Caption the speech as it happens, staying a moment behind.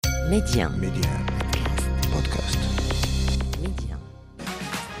Média. Podcast. Média.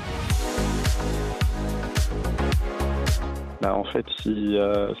 En fait,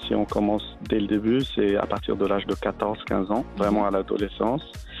 si on commence dès le début, c'est à partir de l'âge de 14-15 ans, vraiment à l'adolescence.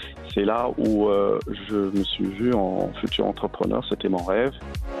 C'est là où je me suis vu en futur entrepreneur, c'était mon rêve.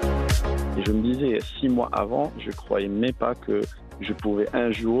 Et je me disais, 6 mois avant, je ne croyais même pas que je pouvais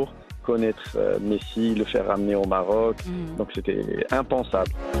un jour connaître Messi, le faire ramener au Maroc. Donc c'était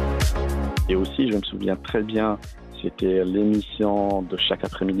impensable. Et aussi, je me souviens très bien, c'était l'émission de chaque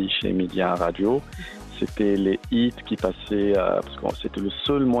après-midi chez Média Radio. C'était les hits qui passaient, parce que c'était le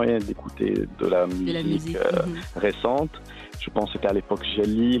seul moyen d'écouter de la musique récente. Je pense que c'était à l'époque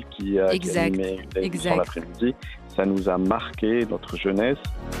Gélil qui animait l'émission l'après-midi. Ça nous a marqué notre jeunesse.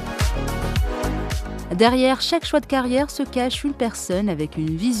 Derrière chaque choix de carrière se cache une personne avec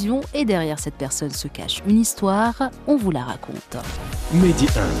une vision et derrière cette personne se cache une histoire. On vous la raconte. Média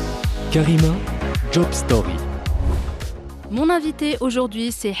 1, Karima, Job Story. Mon invité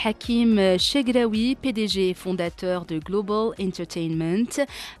aujourd'hui, c'est Hakim Chagraoui, PDG et fondateur de Global Entertainment,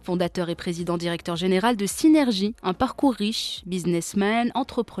 fondateur et président directeur général de Synergie, un parcours riche, businessman,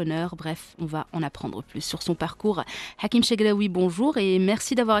 entrepreneur, bref, on va en apprendre plus sur son parcours. Hakim Chagraoui, bonjour et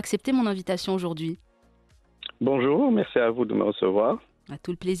merci d'avoir accepté mon invitation aujourd'hui. Bonjour, merci à vous de me recevoir.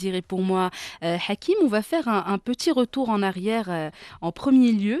 Tout le plaisir est pour moi. Hakim, on va faire un petit retour en arrière en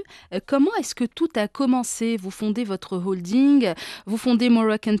premier lieu. Comment est-ce que tout a commencé ? Vous fondez votre holding, vous fondez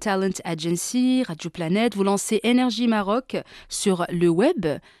Moroccan Talent Agency, Radio Planète, vous lancez Énergie Maroc sur le web.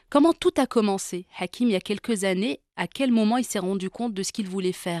 Comment tout a commencé ? Hakim, il y a quelques années, à quel moment il s'est rendu compte de ce qu'il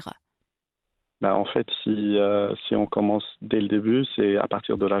voulait faire ? En fait, si on commence dès le début, c'est à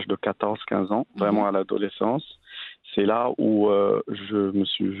partir de l'âge de 14-15 ans, vraiment à l'adolescence. C'est là où je me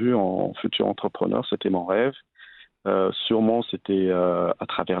suis vu en futur entrepreneur, c'était mon rêve. Sûrement, c'était à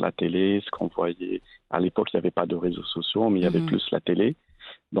travers la télé, ce qu'on voyait. À l'époque, il n'y avait pas de réseaux sociaux, mais il y avait plus la télé.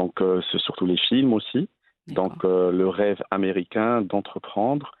 Donc, c'est surtout les films aussi. D'accord. Donc, le rêve américain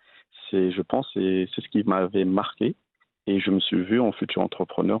d'entreprendre, je pense, c'est ce qui m'avait marqué. Et je me suis vu en futur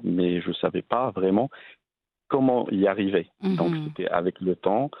entrepreneur, mais je ne savais pas vraiment comment y arriver. Donc, c'était avec le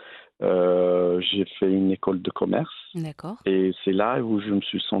temps. J'ai fait une école de commerce. D'accord. Et c'est là où je me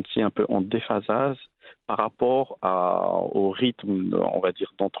suis senti un peu en déphasage par rapport au rythme, on va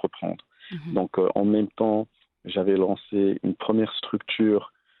dire, d'entreprendre. Donc, en même temps, j'avais lancé une première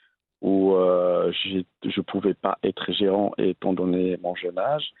structure où je ne pouvais pas être gérant étant donné mon jeune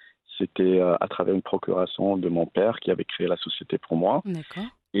âge. C'était à travers une procuration de mon père qui avait créé la société pour moi. D'accord.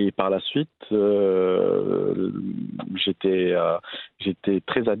 Et par la suite, j'étais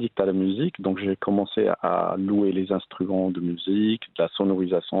très addict à la musique. Donc, j'ai commencé à louer les instruments de musique, de la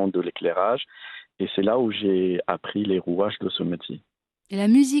sonorisation, de l'éclairage. Et c'est là où j'ai appris les rouages de ce métier. Et la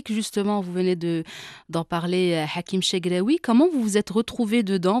musique, justement, vous venez d'en parler, Hakim Chagraoui. Comment vous vous êtes retrouvé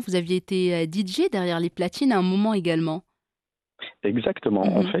dedans ? Vous aviez été DJ derrière les platines à un moment également. Exactement.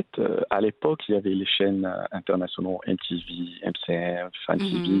 En fait, à l'époque, il y avait les chaînes internationales MTV, MCM, Fan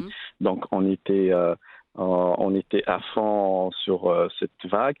TV. Donc, on était à fond sur cette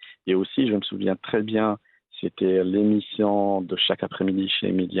vague. Et aussi, je me souviens très bien, c'était l'émission de chaque après-midi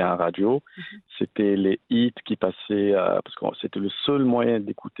chez Média Radio. C'était les hits qui passaient, parce que c'était le seul moyen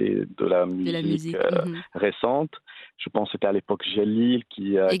d'écouter de la musique récente. Je pense que c'était à l'époque Gélil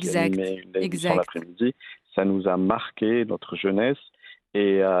qui animait l'émission l'après-midi. Ça nous a marqué notre jeunesse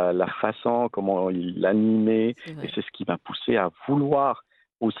et la façon comment il animait. Et c'est ce qui m'a poussé à vouloir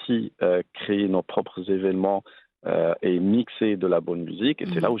aussi créer nos propres événements et mixer de la bonne musique. Et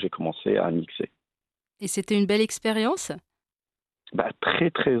c'est là où j'ai commencé à mixer. Et c'était une belle expérience ? Très,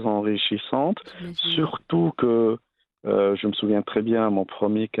 très enrichissante. Surtout que je me souviens très bien, mon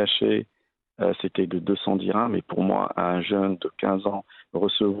premier cachet, c'était de 210 dirhams. Mais pour moi, à un jeune de 15 ans,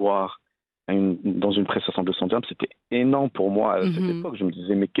 recevoir dans une prestation de 200 dirhams, c'était énorme pour moi à cette époque. Je me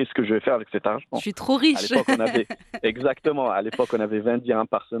disais, mais qu'est-ce que je vais faire avec cet argent ? Je suis trop riche. Exactement. À l'époque, on avait 20 dirhams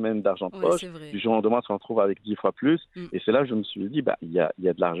par semaine d'argent de poche. Du jour au lendemain, on se retrouve avec 10 fois plus. Et c'est là que je me suis dit, il y a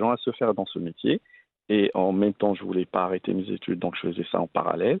de l'argent à se faire dans ce métier. Et en même temps, je ne voulais pas arrêter mes études, donc je faisais ça en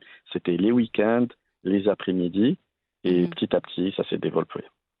parallèle. C'était les week-ends, les après-midi, et petit à petit, ça s'est développé.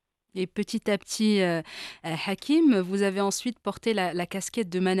 Et petit à petit, Hakim, vous avez ensuite porté la casquette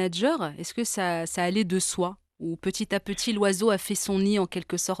de manager. Est-ce que ça allait de soi ? Ou petit à petit, l'oiseau a fait son nid en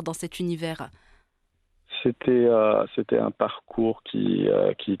quelque sorte dans cet univers ? C'était un parcours qui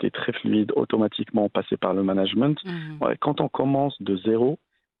était très fluide, automatiquement passé par le management. Quand on commence de zéro,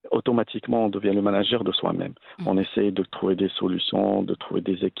 automatiquement, on devient le manager de soi-même. On essaie de trouver des solutions, de trouver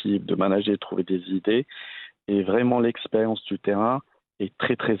des équipes, de manager, de trouver des idées. Et vraiment, l'expérience du terrain est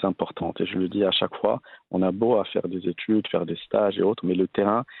très, très importante. Et je le dis à chaque fois, on a beau à faire des études, faire des stages et autres, mais le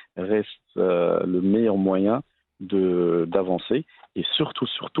terrain reste le meilleur moyen d'avancer et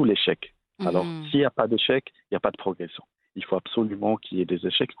surtout l'échec. Alors, s'il n'y a pas d'échec, il n'y a pas de progression. Il faut absolument qu'il y ait des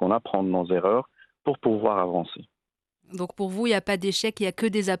échecs, qu'on apprenne nos erreurs pour pouvoir avancer. Donc pour vous, il n'y a pas d'échec, il n'y a que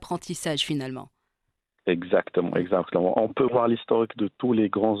des apprentissages finalement. Exactement. On peut voir l'historique de tous les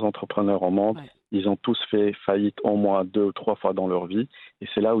grands entrepreneurs au monde. Ouais. Ils ont tous fait faillite au moins 2 ou 3 fois dans leur vie. Et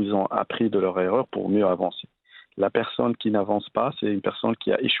c'est là où ils ont appris de leurs erreurs pour mieux avancer. La personne qui n'avance pas, c'est une personne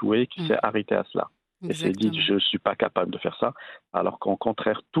qui a échoué, qui s'est arrêtée à cela. Exactement. Et s'est dit, je ne suis pas capable de faire ça. Alors qu'au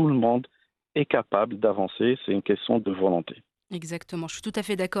contraire, tout le monde est capable d'avancer. C'est une question de volonté. Exactement, je suis tout à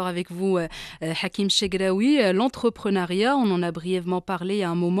fait d'accord avec vous, Hakim Chagraoui. L'entrepreneuriat, on en a brièvement parlé à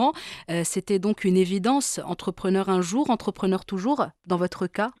un moment, c'était donc une évidence, entrepreneur un jour, entrepreneur toujours, dans votre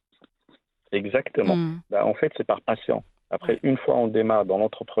cas? Exactement. En fait, c'est par passion. Après, une fois on démarre dans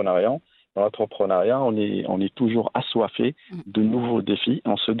l'entrepreneuriat, on est toujours assoiffé de nouveaux défis.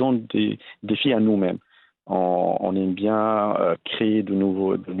 On se donne des défis à nous-mêmes. On aime bien créer de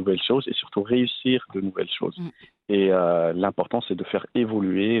nouvelles choses et surtout réussir de nouvelles choses. Et l'important, c'est de faire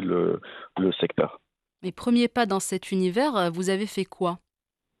évoluer le secteur. Les premiers pas dans cet univers, vous avez fait quoi?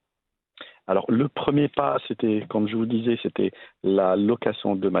 Alors, le premier pas, c'était, comme je vous disais, c'était la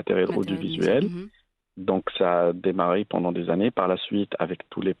location de matériel audiovisuel. Donc, ça a démarré pendant des années. Par la suite, avec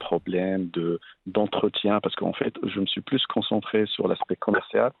tous les problèmes d'entretien, parce qu'en fait, je me suis plus concentré sur l'aspect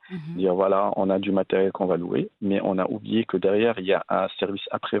commercial. Dire, voilà, on a du matériel qu'on va louer, mais on a oublié que derrière, il y a un service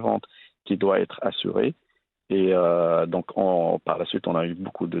après-vente qui doit être assuré. Et donc, par la suite, on a eu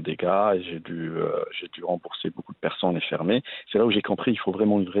beaucoup de dégâts et j'ai dû rembourser beaucoup de personnes et fermer. C'est là où j'ai compris qu'il faut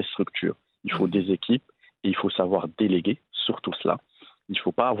vraiment une vraie structure. Il faut des équipes et il faut savoir déléguer, surtout cela. Il ne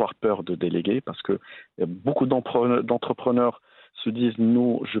faut pas avoir peur de déléguer parce que beaucoup d'entrepreneurs se disent «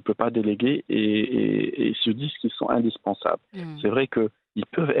 non, je ne peux pas déléguer » et se disent qu'ils sont indispensables. C'est vrai qu'ils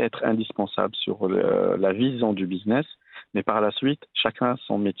peuvent être indispensables sur la vision du business, mais par la suite, chacun a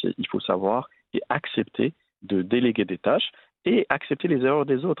son métier. Il faut savoir et accepter de déléguer des tâches et accepter les erreurs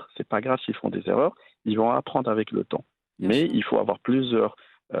des autres. Ce n'est pas grave s'ils font des erreurs, ils vont apprendre avec le temps. Mais il faut avoir plusieurs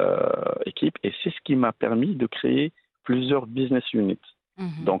équipes et c'est ce qui m'a permis de créer plusieurs business units.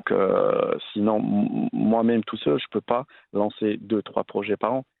 Donc, sinon, moi-même tout seul, je ne peux pas lancer 2-3 projets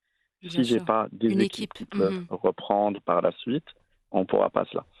par an. Si je n'ai pas des équipes qui peuvent reprendre par la suite, on ne pourra pas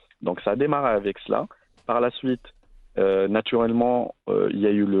cela. Donc, ça a démarré avec cela. Par la suite, naturellement, il y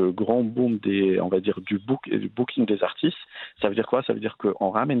a eu le grand boom du booking des artistes. Ça veut dire quoi? Ça veut dire qu'on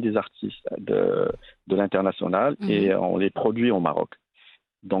ramène des artistes de l'international et on les produit au Maroc.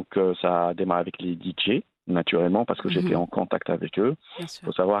 Donc, ça a démarré avec les DJ, naturellement, parce que j'étais en contact avec eux. Il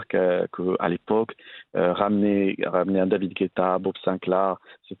faut savoir qu'à l'époque, ramener un David Guetta, Bob Sinclair,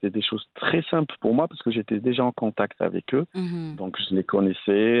 c'était des choses très simples pour moi parce que j'étais déjà en contact avec eux. Donc, je les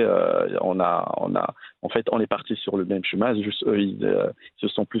connaissais. En fait, on est parti sur le même chemin. Juste eux, ils se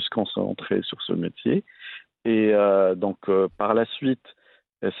sont plus concentrés sur ce métier. Et donc, par la suite,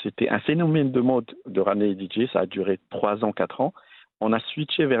 c'était un phénomène de mode de ramener les DJ. Ça a duré 3 ans, 4 ans. On a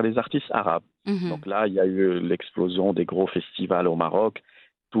switché vers les artistes arabes. Donc là, il y a eu l'explosion des gros festivals au Maroc.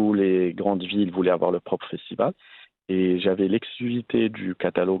 Toutes les grandes villes voulaient avoir leur propre festival. Et j'avais l'exclusivité du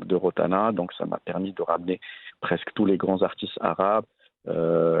catalogue de Rotana. Donc ça m'a permis de ramener presque tous les grands artistes arabes.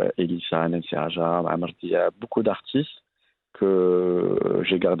 Elissa, Nancy Ajam, Amr Diab, beaucoup d'artistes que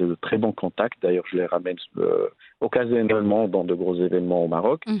j'ai gardé de très bons contacts. D'ailleurs, je les ramène occasionnellement dans de gros événements au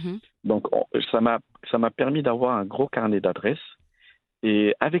Maroc. Donc ça m'a permis d'avoir un gros carnet d'adresses.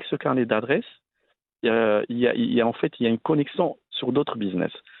 Et avec ce carnet d'adresses, il y a une connexion sur d'autres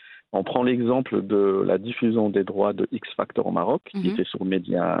business. On prend l'exemple de la diffusion des droits de X Factor au Maroc, qui était sur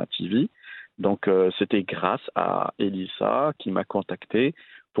Média TV. Donc, c'était grâce à Elissa qui m'a contacté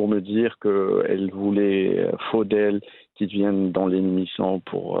pour me dire qu'elle voulait Faudel qui vienne dans l'émission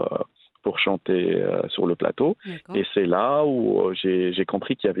pour chanter sur le plateau. Et c'est là où j'ai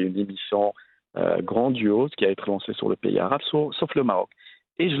compris qu'il y avait une émission grandiose qui a été lancée sur le pays arabe, sauf le Maroc.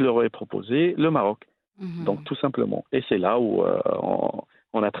 Et je leur ai proposé le Maroc. Donc, tout simplement. Et c'est là où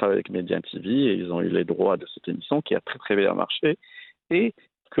on a travaillé avec Média TV et ils ont eu les droits de cette émission qui a très, très bien marché. Et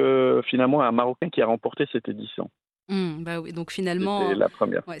que finalement, un Marocain qui a remporté cette édition. Bah oui, donc finalement, c'était la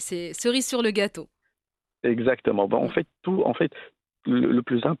première. Ouais, c'est cerise sur le gâteau. Exactement. En fait, le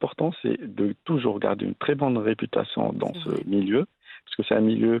plus important, c'est de toujours garder une très bonne réputation dans ce milieu, parce que c'est un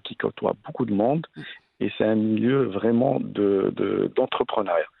milieu qui côtoie beaucoup de monde et c'est un milieu vraiment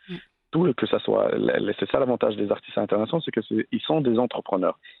d'entrepreneuriat. Que ça soit, c'est ça l'avantage des artistes internationaux, c'est qu'ils sont des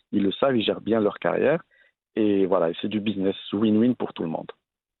entrepreneurs. Ils le savent, ils gèrent bien leur carrière Et voilà, c'est du business win-win pour tout le monde.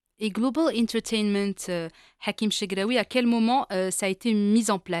 Et Global Entertainment, Hakim Chagraoui, à quel moment ça a été mis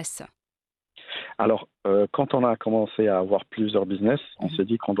en place? Alors, quand on a commencé à avoir plusieurs business, on s'est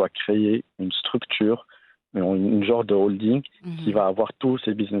dit qu'on doit créer une structure, une genre de holding qui va avoir tous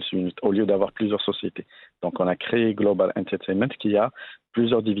ces business units au lieu d'avoir plusieurs sociétés. Donc, on a créé Global Entertainment qui a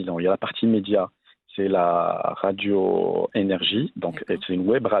plusieurs divisions. Il y a la partie média, c'est la radio énergie, donc D'accord. c'est une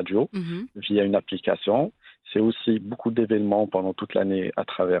web radio via une application. C'est aussi beaucoup d'événements pendant toute l'année à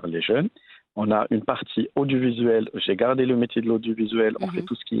travers les jeunes. On a une partie audiovisuelle. J'ai gardé le métier de l'audiovisuel. On fait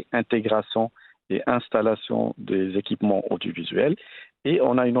tout ce qui est intégration et installation des équipements audiovisuels. Et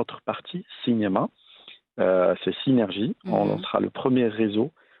on a une autre partie cinéma. C'est Synergie. On sera le premier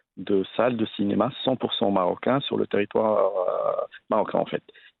réseau de salles de cinéma 100% marocain sur le territoire marocain, en fait.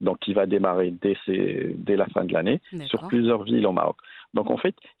 Donc, qui va démarrer dès la fin de l'année sur plusieurs villes au Maroc. Donc, en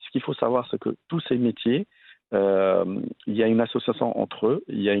fait, ce qu'il faut savoir, c'est que tous ces métiers, il y a une association entre eux,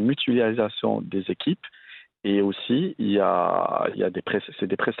 il y a une mutualisation des équipes et aussi, c'est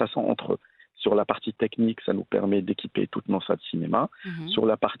des prestations entre eux. Sur la partie technique, ça nous permet d'équiper toutes nos salles de cinéma. Sur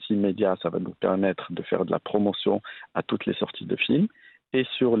la partie média, ça va nous permettre de faire de la promotion à toutes les sorties de films. Et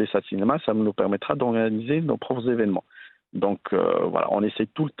sur les salles de cinéma, ça nous permettra d'organiser nos propres événements. Donc voilà, on essaie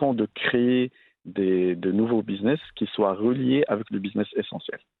tout le temps de créer de nouveaux business qui soient reliés avec le business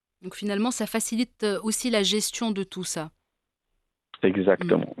essentiel. Donc finalement, ça facilite aussi la gestion de tout ça.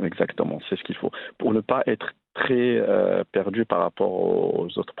 Exactement, exactement. C'est ce qu'il faut pour ne pas être très perdu par rapport aux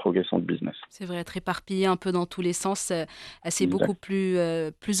autres progressions de business. C'est vrai, être éparpillé un peu dans tous les sens, c'est beaucoup plus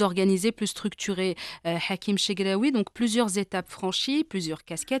organisé, plus structuré. Hakim Chagraoui, donc plusieurs étapes franchies, plusieurs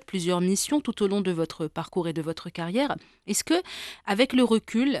casquettes, plusieurs missions tout au long de votre parcours et de votre carrière. Est-ce que, avec le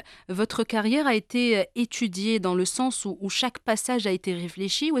recul, votre carrière a été étudiée dans le sens où chaque passage a été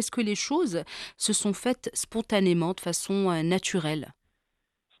réfléchi, ou est-ce que les choses se sont faites spontanément, de façon naturelle?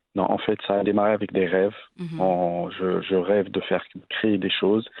 Non, en fait, ça a démarré avec des rêves. Je rêve de créer des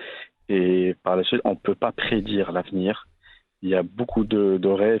choses et par la suite, on ne peut pas prédire l'avenir. Il y a beaucoup de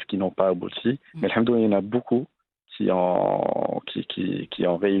rêves qui n'ont pas abouti, mais alhamdoulilah, il y en a beaucoup qui ont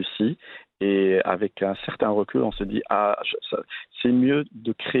réussi. Et avec un certain recul, on se dit c'est mieux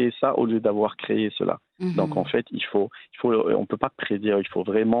de créer ça au lieu d'avoir créé cela. Donc en fait, on peut pas prédire. Il faut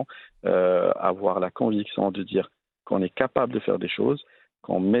vraiment avoir la conviction de dire qu'on est capable de faire des choses,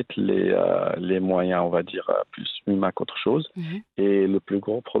 qu'on mette les moyens, on va dire, plus humains qu'autre chose. Et le plus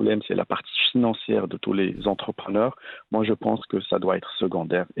gros problème, c'est la partie financière de tous les entrepreneurs. Moi, je pense que ça doit être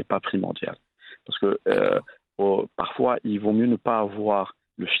secondaire et pas primordial. Parce que parfois, il vaut mieux ne pas avoir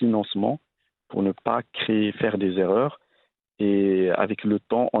le financement pour ne pas faire des erreurs. Et avec le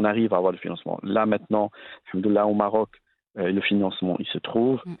temps, on arrive à avoir le financement. Là, maintenant, au Maroc, le financement, il se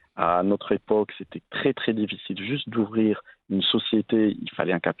trouve. À notre époque, c'était très, très difficile juste d'ouvrir une société. Il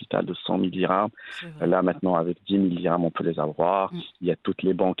fallait un capital de 100 000 dirhams. Là, maintenant, avec 10 000 dirhams, on peut les avoir. Il y a toutes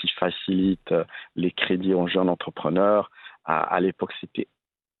les banques qui facilitent les crédits aux jeunes entrepreneurs. À l'époque, c'était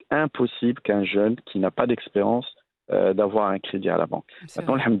impossible qu'un jeune qui n'a pas d'expérience d'avoir un crédit à la banque.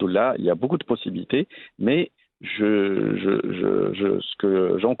 Maintenant, alhamdoulilah, il y a beaucoup de possibilités, mais ce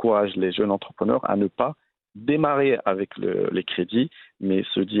que j'encourage les jeunes entrepreneurs à ne pas démarrer avec les crédits, mais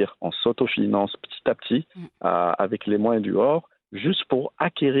se dire on s'autofinance petit à petit avec les moyens du bord, juste pour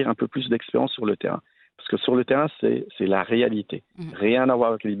acquérir un peu plus d'expérience sur le terrain. Parce que sur le terrain, c'est la réalité. Rien à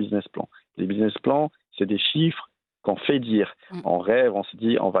voir avec les business plans. Les business plans, c'est des chiffres qu'on fait dire. On rêve, on se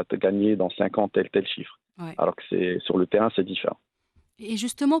dit on va te gagner dans 5 ans tel chiffre. Alors que sur le terrain, c'est différent. Et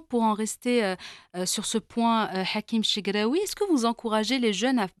justement, pour en rester sur ce point, Hakim Chagraoui, est-ce que vous encouragez les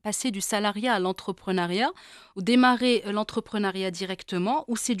jeunes à passer du salariat à l'entrepreneuriat, ou démarrer l'entrepreneuriat directement,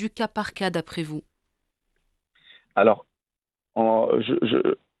 ou c'est du cas par cas d'après vous? Alors,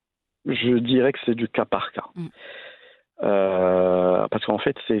 je dirais que c'est du cas par cas. Parce qu'en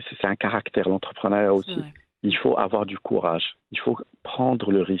fait, c'est un caractère, l'entrepreneuriat aussi. Il faut avoir du courage. Il faut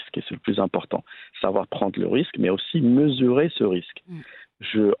prendre le risque, et c'est le plus important. Savoir prendre le risque, mais aussi mesurer ce risque.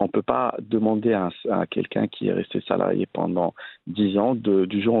 On ne peut pas demander à quelqu'un qui est resté salarié pendant 10 ans,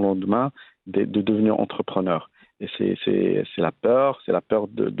 du jour au lendemain, de devenir entrepreneur. Et c'est la peur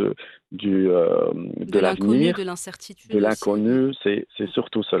de l'avenir, de l'incertitude, de l'inconnu. C'est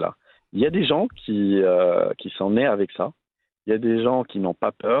surtout cela. Il y a des gens qui sont nés avec ça. Il y a des gens qui n'ont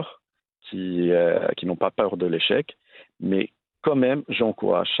pas peur, qui n'ont pas peur de l'échec, mais quand même,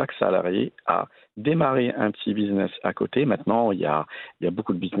 j'encourage chaque salarié à démarrer un petit business à côté. Maintenant, il y a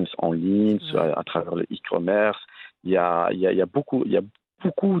beaucoup de business en ligne, à travers le e-commerce. Il y a beaucoup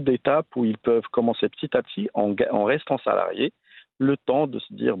d'étapes où ils peuvent commencer petit à petit en restant salariés, le temps de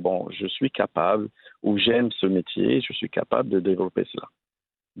se dire, bon, je suis capable, ou j'aime ce métier, je suis capable de développer cela.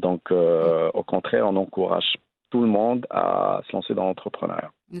 Donc, au contraire, on encourage tout le monde à se lancer dans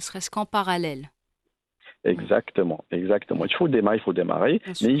l'entrepreneuriat. Ne serait-ce qu'en parallèle. Exactement, exactement. Il faut démarrer,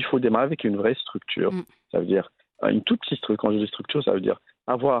 Bien sûr. mais il faut démarrer avec une vraie structure. Ça veut dire, une toute petite structure, quand je dis structure, ça veut dire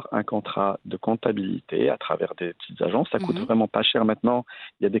avoir un contrat de comptabilité à travers des petites agences. Ça coûte vraiment pas cher maintenant.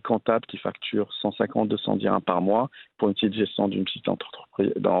 Il y a des comptables qui facturent 150, 200 dirhams par mois pour une petite gestion d'une petite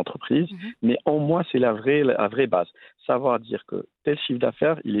entreprise. Mais au moins, c'est la vraie base. Savoir dire que tel chiffre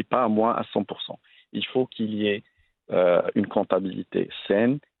d'affaires, il n'est pas à moi à 100%. Il faut qu'il y ait une comptabilité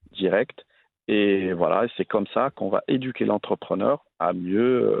saine, directe. Et voilà, c'est comme ça qu'on va éduquer l'entrepreneur à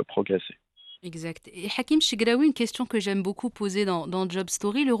mieux progresser. Exact. Et Hakim Chagraoui, une question que j'aime beaucoup poser dans Job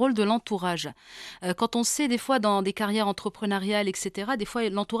Story, le rôle de l'entourage. Quand on sait des fois dans des carrières entrepreneuriales, etc., des fois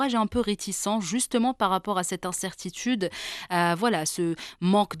l'entourage est un peu réticent justement par rapport à cette incertitude, voilà, ce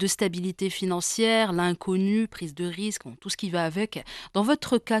manque de stabilité financière, l'inconnu, prise de risque, bon, tout ce qui va avec. Dans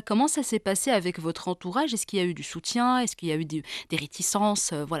votre cas, comment ça s'est passé avec votre entourage? Est-ce qu'il y a eu du soutien? Est-ce qu'il y a eu des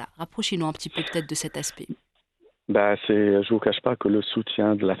réticences? Voilà, rapprochez-nous un petit peu peut-être de cet aspect. Je ne vous cache pas que le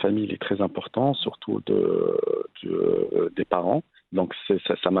soutien de la famille il est très important, surtout des parents. Donc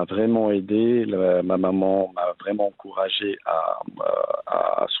ça m'a vraiment aidé. Ma maman m'a vraiment encouragé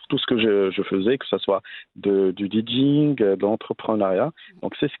à surtout ce que je faisais, que ce soit du DJing, de l'entrepreneuriat.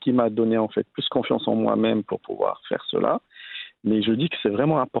 Donc c'est ce qui m'a donné en fait plus confiance en moi-même pour pouvoir faire cela. Mais je dis que c'est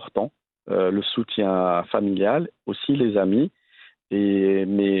vraiment important, le soutien familial, aussi les amis.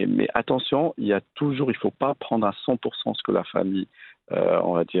 Mais attention, il faut pas prendre à 100% ce que la famille,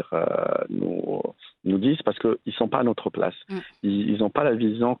 on va dire, nous disent parce qu'ils sont pas à notre place. Ils n'ont pas la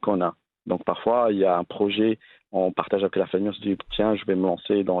vision qu'on a. Donc parfois, il y a un projet, on partage avec la famille, on se dit tiens, je vais me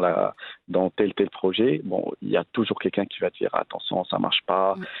lancer dans tel projet. Bon, il y a toujours quelqu'un qui va dire attention, ça marche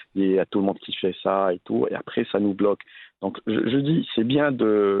pas. Il y a tout le monde qui fait ça et tout. Et après, ça nous bloque. Donc je dis c'est bien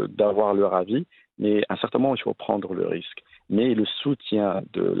d'avoir leur avis, mais à un certain moment, il faut prendre le risque. Mais le soutien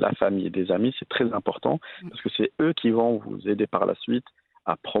de la famille et des amis, c'est très important parce que c'est eux qui vont vous aider par la suite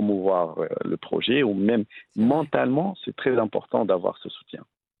à promouvoir le projet ou même mentalement, c'est très important d'avoir ce soutien.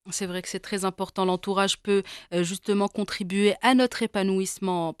 C'est vrai que c'est très important. L'entourage peut justement contribuer à notre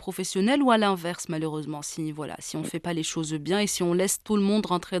épanouissement professionnel ou à l'inverse, malheureusement. Si on ne fait pas les choses bien et si on laisse tout le monde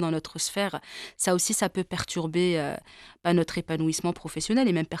rentrer dans notre sphère, ça aussi, ça peut perturber notre épanouissement professionnel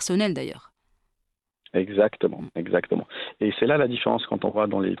et même personnel d'ailleurs. Exactement. Et c'est là la différence quand on va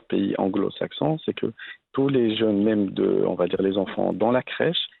dans les pays anglo-saxons, c'est que tous les jeunes, même on va dire les enfants dans la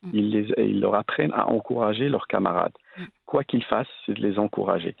crèche, ils leur apprennent à encourager leurs camarades. Quoi qu'ils fassent, c'est de les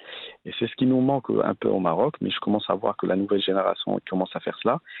encourager. Et c'est ce qui nous manque un peu au Maroc, mais je commence à voir que la nouvelle génération commence à faire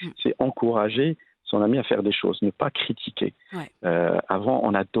cela, c'est encourager son ami à faire des choses, ne pas critiquer. Avant,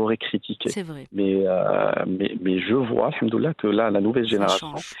 on adorait critiquer. C'est vrai. Mais je vois, alhamdoulilah, que là, la nouvelle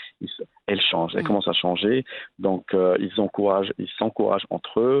génération, elle change, elle commence à changer. Donc, ils s'encouragent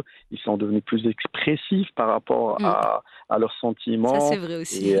entre eux, ils sont devenus plus expressifs par rapport à leurs sentiments. Ça, c'est vrai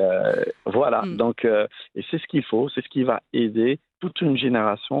aussi. Et voilà, donc, et c'est ce qu'il faut, c'est ce qui va aider toute une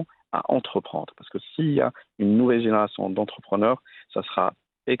génération à entreprendre. Parce que s'il y a une nouvelle génération d'entrepreneurs, ça sera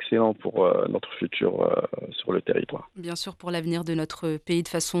excellent pour notre futur sur le territoire. Bien sûr, pour l'avenir de notre pays de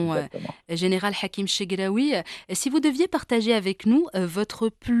façon générale. Hakim Chagraoui, si vous deviez partager avec nous votre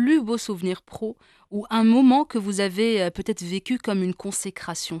plus beau souvenir pro ou un moment que vous avez peut-être vécu comme une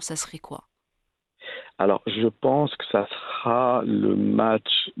consécration, ça serait quoi? Alors, je pense que ça sera le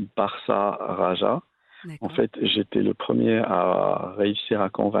match Barça-Raja. En fait, j'étais le premier à réussir à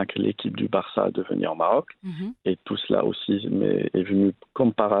convaincre l'équipe du Barça de venir au Maroc. Et tout cela aussi est venu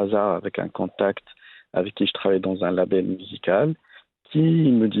comme par hasard avec un contact avec qui je travaillais dans un label musical qui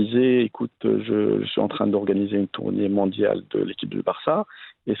me disait, écoute, je suis en train d'organiser une tournée mondiale de l'équipe du Barça.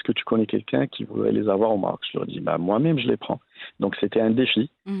 Est-ce que tu connais quelqu'un qui voudrait les avoir au Maroc? Je leur dis, moi-même, je les prends. Donc, c'était un défi.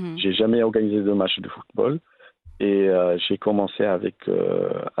 J'ai jamais organisé de match de football. Et j'ai commencé avec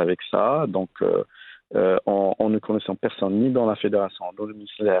ça. Donc, en ne connaissant personne ni dans la fédération, ni dans le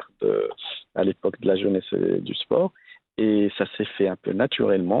ministère à l'époque de la jeunesse et du sport. Et ça s'est fait un peu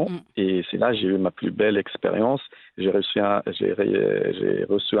naturellement. Et c'est là que j'ai eu ma plus belle expérience. J'ai reçu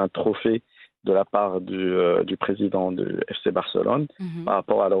un trophée de la part du président du FC Barcelone par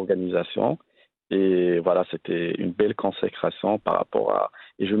rapport à l'organisation. Et voilà, c'était une belle consécration par rapport à...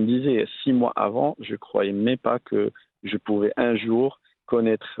 Et je me disais, 6 mois avant, je ne croyais même pas que je pouvais un jour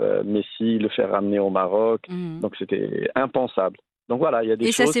connaître Messi, le faire ramener au Maroc. Donc, c'était impensable. Donc, voilà, il y a des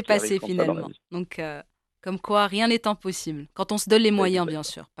choses qui arrivent. Et ça s'est passé comme ça dans la finalement. vie. Donc, comme quoi, rien n'est impossible. Quand on se donne les moyens, bien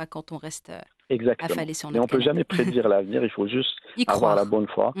sûr. Pas quand on reste affalé sur notre Mais on ne peut canapé. jamais prédire l'avenir. Il faut juste Y avoir la croire. bonne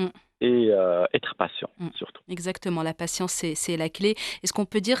foi Mm. et être patient, Mm. surtout. Exactement, la patience, c'est la clé. Est-ce qu'on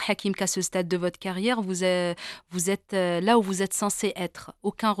peut dire, Hakim, qu'à ce stade de votre carrière, vous êtes là où vous êtes censé être?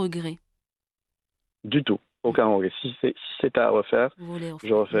 Aucun regret. Du tout, Mm. aucun regret. Si c'était à refaire, Vous voulez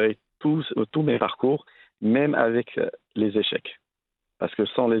je refaire. referais tous mes parcours, même avec les échecs. Parce que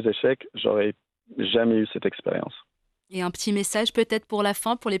sans les échecs, j'aurais jamais eu cette expérience. Et un petit message peut-être pour la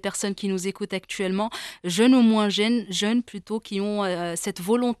fin, pour les personnes qui nous écoutent actuellement, jeunes ou moins jeunes plutôt, qui ont cette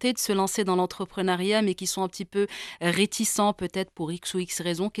volonté de se lancer dans l'entrepreneuriat, mais qui sont un petit peu réticents peut-être pour X ou X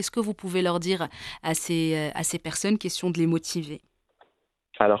raisons. Qu'est-ce que vous pouvez leur dire à ces personnes? Question de les motiver.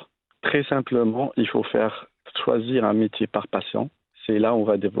 Alors, très simplement, il faut choisir un métier par passion. C'est là où on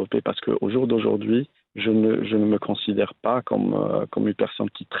va développer parce qu'au jour d'aujourd'hui, je ne me considère pas comme une personne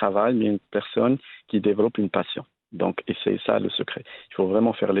qui travaille, mais une personne qui développe une passion. Donc, et c'est ça le secret. Il faut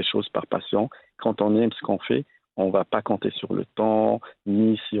vraiment faire les choses par passion. Quand on aime ce qu'on fait, on ne va pas compter sur le temps,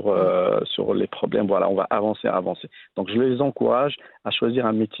 ni sur les problèmes. Voilà, on va avancer. Donc, je les encourage à choisir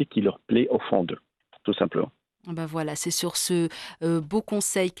un métier qui leur plaît au fond d'eux, tout simplement. Ben voilà, c'est sur ce beau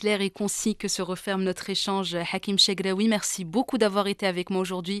conseil clair et concis que se referme notre échange. Hakim Chagraoui, merci beaucoup d'avoir été avec moi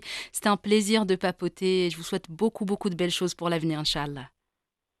aujourd'hui. C'était un plaisir de papoter. Je vous souhaite beaucoup, beaucoup de belles choses pour l'avenir, Inch'Allah.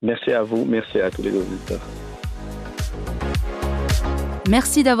 Merci à vous, merci à tous les auditeurs.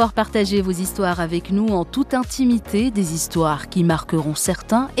 Merci d'avoir partagé vos histoires avec nous en toute intimité, des histoires qui marqueront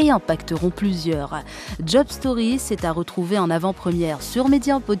certains et impacteront plusieurs. Job Story, c'est à retrouver en avant-première sur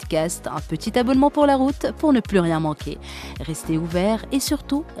Média en podcast. Un petit abonnement pour la route pour ne plus rien manquer. Restez ouverts et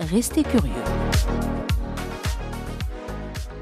surtout, restez curieux.